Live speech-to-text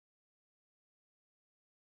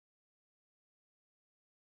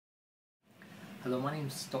Hello, my name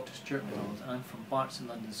is Dr. Stuart McDonald and I'm from Barts in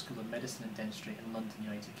London School of Medicine and Dentistry in London,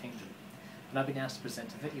 United Kingdom. And I've been asked to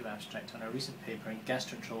present a video abstract on a recent paper in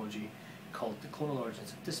Gastroenterology called The Clonal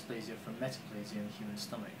Origins of Dysplasia from Metaplasia in the Human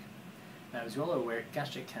Stomach. Now, as you all are aware,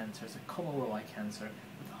 gastric cancer is a common worldwide cancer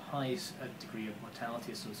with the highest degree of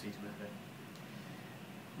mortality associated with it.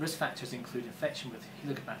 Risk factors include infection with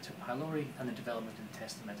Helicobacter pylori and the development of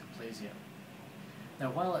intestinal metaplasia. Now,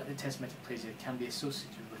 while intestinal metaplasia can be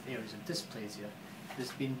associated with areas of dysplasia,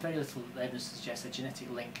 there's been very little evidence to suggest a genetic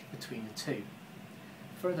link between the two.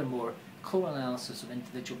 Furthermore, clonal analysis of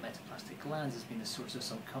individual metaplastic glands has been the source of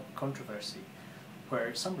some controversy,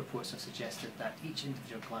 where some reports have suggested that each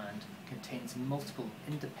individual gland contains multiple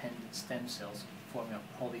independent stem cells forming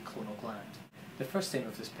a polyclonal gland. The first aim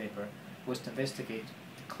of this paper was to investigate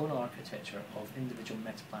the clonal architecture of individual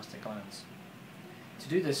metaplastic glands. To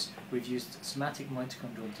do this, we've used somatic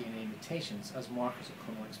mitochondrial DNA mutations as markers of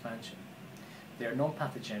clonal expansion. They are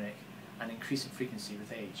non-pathogenic and increase in frequency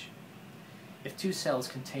with age. If two cells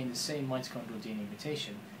contain the same mitochondrial DNA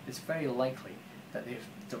mutation, it's very likely that they've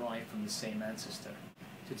derived from the same ancestor.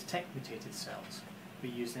 To detect mutated cells, we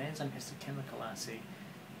used an enzyme histochemical assay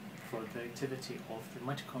for the activity of the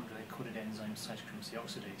mitochondrial encoded enzyme cytochrome C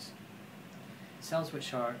oxidase. Cells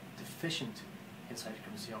which are deficient in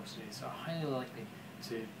cytochrome C oxidase are highly likely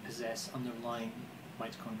to possess underlying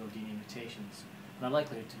mitochondrial DNA mutations and are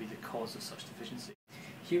likely to be the cause of such deficiency.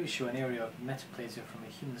 Here we show an area of metaplasia from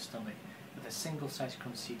a human stomach with a single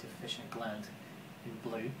cytochrome C deficient gland in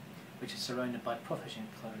blue, which is surrounded by proficient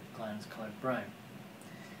glands coloured brown.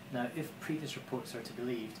 Now, if previous reports are to be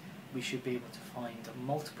believed, we should be able to find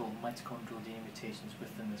multiple mitochondrial DNA mutations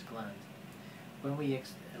within this gland. When we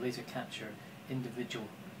laser capture individual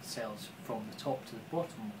cells from the top to the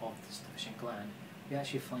bottom of this deficient gland, we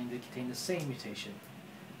actually find they contain the same mutation,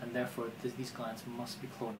 and therefore these glands must be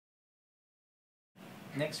clonal.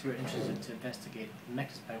 Next, we're interested to investigate the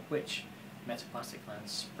mechanism by which metaplastic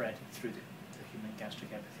glands spread through the human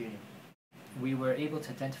gastric epithelium. We were able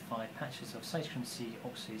to identify patches of cytochrome C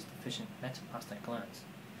oxidase deficient metaplastic glands,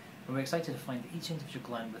 and we're excited to find that each individual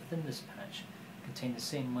gland within this patch contained the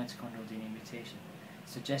same mitochondrial DNA mutation,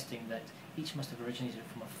 suggesting that each must have originated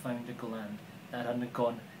from a founder gland that had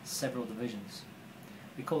undergone several divisions.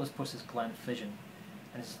 We call this process gland fission,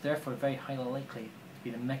 and it's therefore very highly likely to be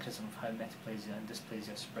the mechanism of how metaplasia and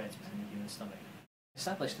dysplasia spreads within the human stomach. To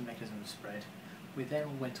establish the mechanism of spread, we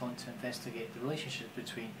then went on to investigate the relationship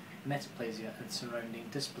between metaplasia and surrounding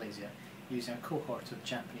dysplasia using a cohort of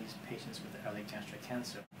Japanese patients with early gastric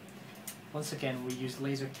cancer. Once again, we used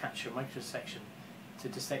laser capture microsection to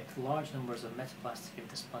dissect large numbers of metaplastic and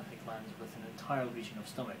dysplastic glands within an entire region of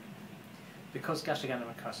stomach. Because gastric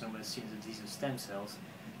adenocarcinoma is seen as a disease of stem cells,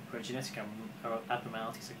 where genetic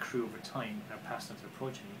abnormalities accrue over time and are passed on to their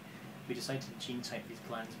progeny, we decided to genotype these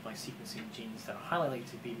glands by sequencing genes that are highly likely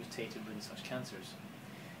to be mutated within such cancers.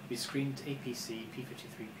 We screened APC,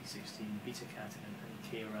 P53, P16, beta-catenin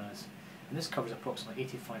and KRAS, and this covers approximately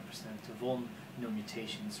 85% of all known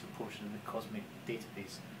mutations reported in the COSMIC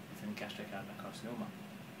database within gastric adenocarcinoma.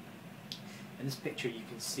 In this picture you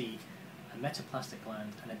can see a metaplastic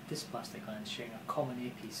gland and a dysplastic gland sharing a common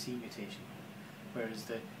APC mutation, whereas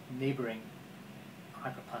the neighbouring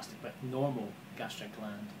hyperplastic but normal gastric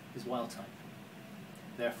gland is wild type.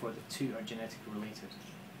 Therefore, the two are genetically related.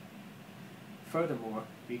 Furthermore,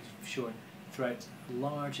 we've shown throughout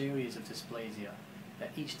large areas of dysplasia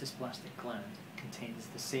that each dysplastic gland contains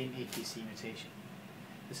the same APC mutation.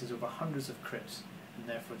 This is over hundreds of crypts, and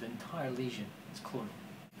therefore the entire lesion is clonal.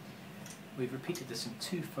 We've repeated this in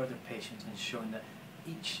two further patients and shown that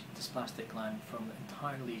each dysplastic gland from the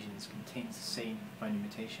entire lesions contains the same founder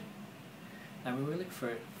mutation. Now, when we look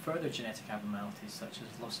for further genetic abnormalities such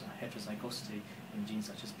as loss of heterozygosity in genes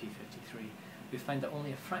such as P53, we find that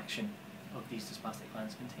only a fraction of these dysplastic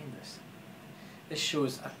glands contain this. This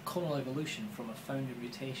shows a clonal evolution from a founder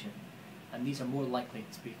mutation, and these are more likely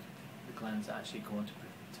to be the glands that actually go on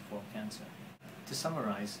to form cancer. To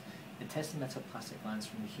summarise, intestinal metaplastic glands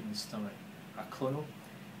from the human stomach are clonal,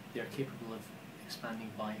 they are capable of expanding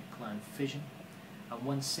by gland fission, and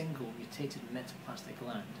one single mutated metaplastic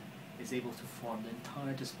gland is able to form the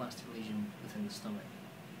entire dysplastic lesion within the stomach.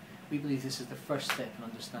 We believe this is the first step in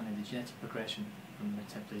understanding the genetic progression from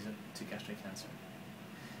metaplasia to gastric cancer.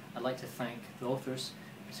 I'd like to thank the authors,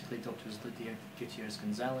 particularly Drs. Lydia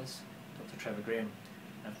Gutierrez-Gonzalez, Dr. Trevor Graham,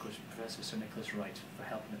 and of course Professor Sir Nicholas Wright for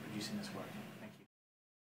helping in producing this work.